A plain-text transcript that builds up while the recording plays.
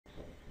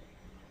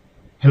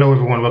Hello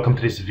everyone, welcome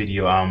to this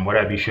video. What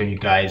I'll be showing you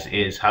guys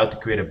is how to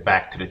create a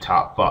back to the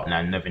top button.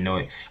 I don't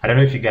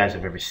know if you guys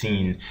have ever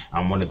seen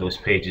one of those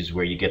pages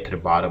where you get to the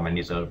bottom and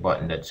there's a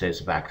button that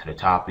says back to the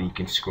top, and you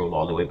can scroll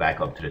all the way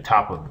back up to the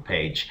top of the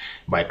page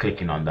by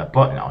clicking on that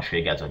button. I'll show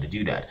you guys how to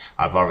do that.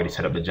 I've already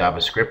set up the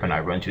JavaScript and I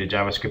run through the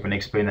JavaScript and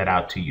explain that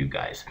out to you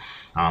guys.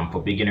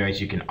 For beginners,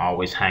 you can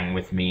always hang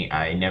with me.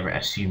 I never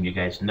assume you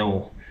guys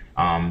know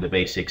the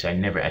basics. I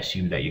never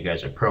assume that you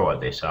guys are pro at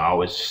this. I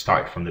always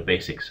start from the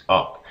basics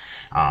up.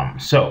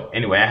 So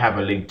anyway, I have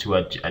a link to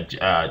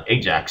a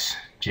Ajax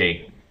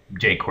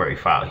jQuery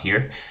file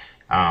here,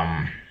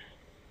 and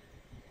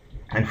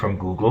from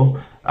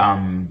Google.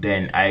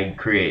 Then I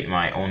create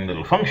my own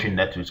little function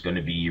that was going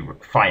to be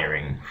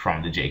firing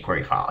from the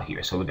jQuery file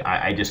here. So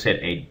I just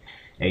set a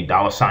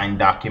 $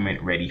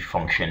 document ready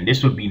function.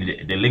 This would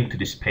be the link to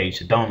this page.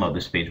 To download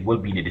this page will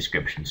be in the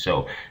description,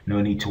 so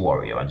no need to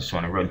worry. I just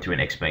want to run through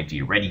and explain to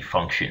you ready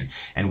function,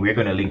 and we're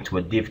going to link to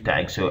a div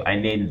tag. So I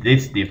named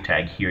this div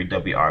tag here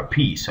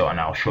WRP, and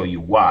I'll show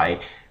you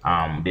why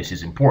this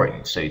is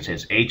important. So it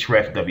says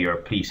href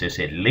WRP, so it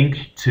said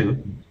link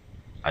to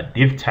a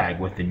div tag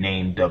with the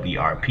name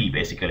WRP.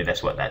 Basically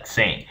that's what that's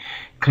saying.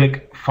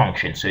 Click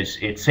function, so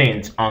it's saying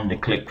it's on the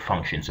click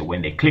function. So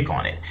when they click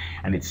on it,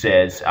 and it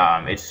says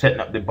it's setting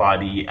up the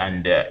body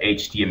and the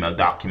HTML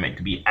document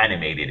to be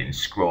animated and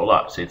scroll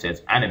up. So it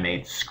says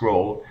animate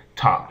scroll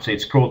top, so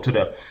it scrolled to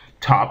the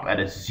top at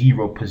a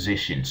 0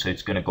 position, so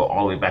it's going to go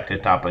all the way back to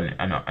the top and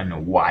a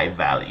Y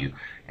value,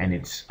 and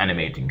it's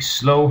animating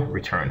slow,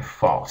 return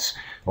false.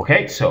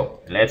 Okay,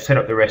 so let's set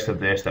up the rest of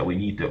this that we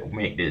need to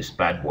make this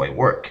bad boy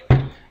work.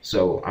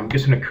 So I'm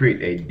just going to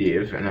create a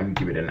div and I'm going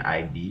to give it an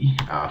ID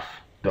of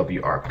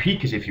WRP,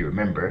 because if you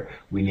remember,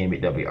 we name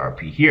it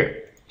WRP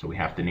here. So we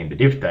have to name the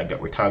div tag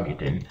that we're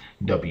targeting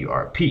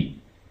WRP.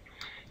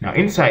 Now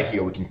inside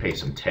here we can paste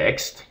some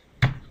text,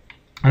 and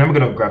I'm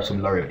going to grab some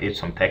Lorem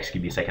Ipsum text.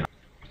 Give me a second.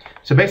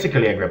 So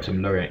basically I grabbed some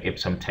Lorem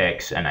Ipsum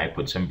text and I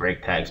put some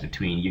break tags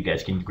between. You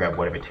guys can grab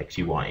whatever text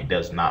you want. It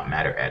does not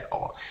matter at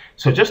all.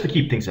 So just to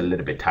keep things a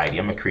little bit tidy,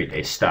 I'm going to create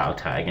a style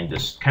tag and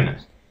just kind of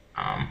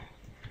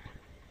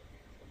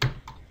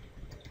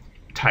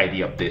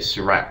tidy up this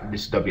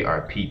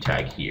WRP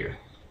tag here.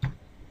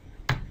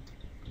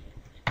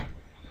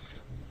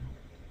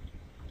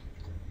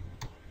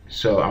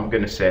 So I'm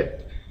going to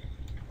set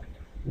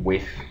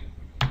width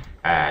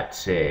at,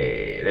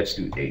 say, let's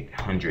do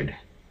 800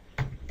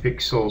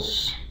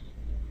 pixels,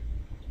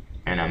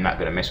 and I'm not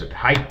going to mess with the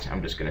height.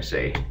 I'm just going to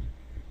say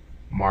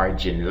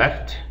margin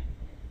left.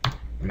 I'm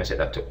going to set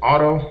that to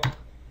auto,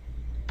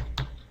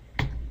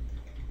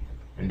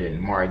 and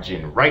then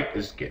margin right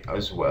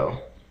as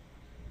well.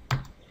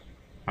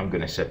 I'm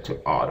going to set to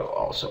auto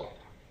also,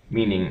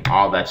 meaning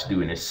all that's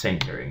doing is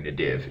centering the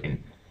div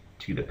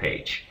into the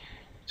page.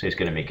 So it's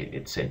going to make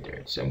it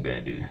centered. So I'm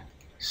going to do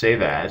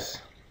save as,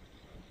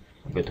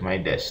 I'll go to my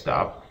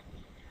desktop,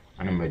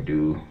 and I'm going to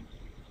do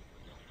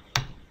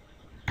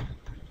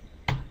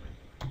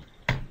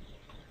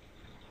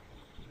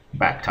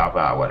back top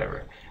out,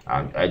 whatever.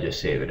 I just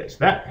save it as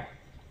that.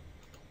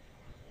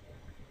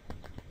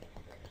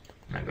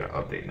 I'm going to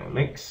update no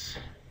links,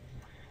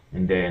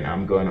 and then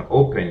I'm going to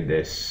open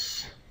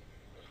this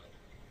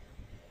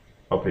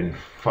in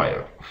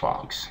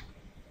Firefox.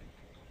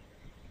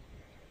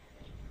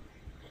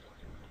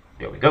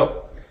 There we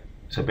go.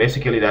 So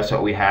basically that's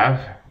what we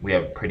have. We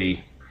have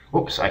pretty,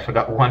 oops, I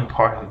forgot one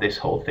part of this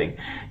whole thing.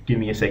 Give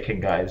me a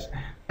second, guys.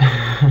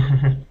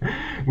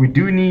 We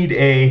do need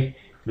a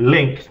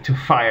link to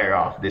fire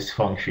off this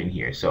function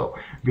here. So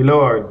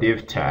below our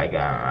div tag,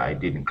 I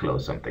didn't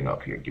close something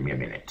up here. Give me a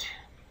minute.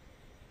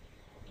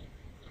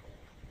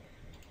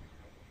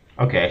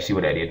 Okay, I see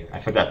what I did. I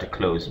forgot to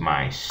close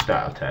my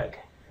style tag.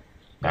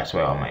 That's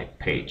why all my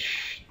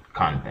page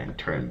content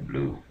turned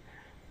blue.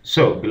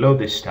 So below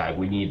this tag,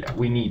 we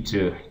need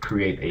to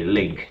create a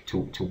link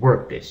to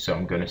work this. So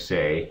I'm gonna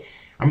say,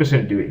 I'm just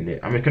gonna do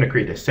it I'm just gonna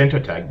create a center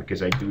tag,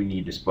 because I do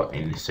need this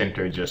button in the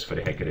center just for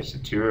the heck of this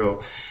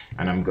tutorial.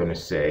 And I'm gonna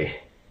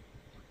say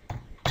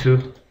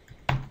to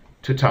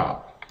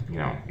top. You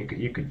know,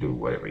 you could do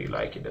whatever you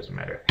like, it doesn't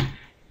matter.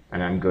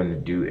 And I'm gonna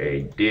do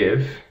a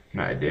div,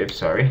 not a div,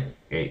 sorry,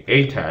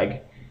 a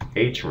tag,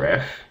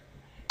 href,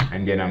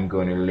 and then I'm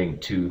going to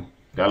link to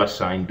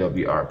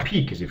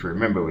 $WRP, because if you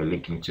remember, we're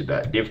linking to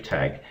that div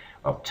tag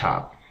up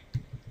top.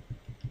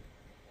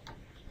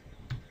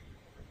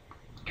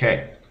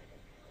 Okay,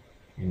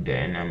 and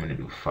then I'm going to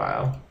do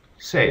file,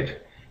 save.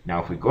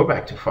 Now if we go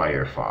back to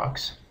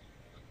Firefox,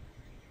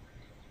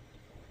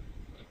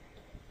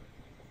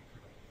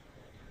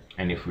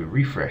 and if we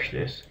refresh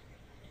this,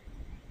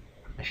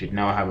 I should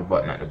now have a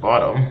button at the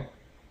bottom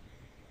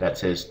that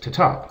says to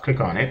top.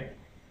 Click on it.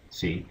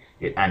 See,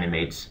 it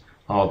animates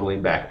all the way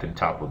back to the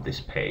top of this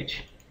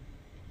page.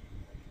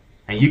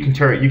 And you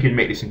can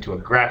make this into a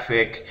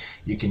graphic.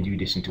 You can do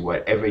this into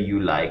whatever you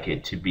like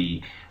it to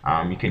be.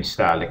 You can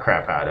style the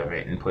crap out of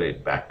it and put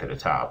it back to the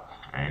top,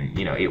 and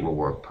you know, it will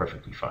work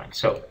perfectly fine.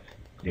 So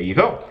there you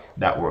go.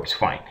 That works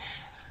fine.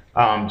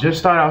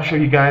 Just thought I'll show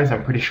you guys.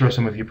 I'm pretty sure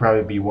some of you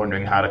probably be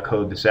wondering how to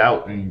code this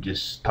out, and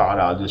just thought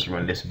I'll just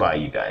run this by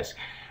you guys.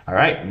 All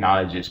right,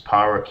 knowledge is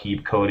power.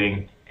 Keep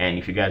coding. And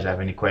if you guys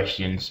have any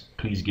questions,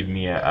 please give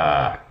me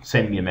a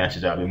send me a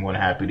message. I'll be more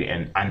than happy to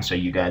answer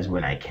you guys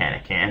when I can. I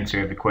can't answer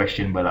every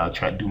question, but I'll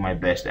try to do my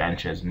best to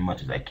answer as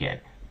much as I can.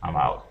 I'm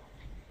out.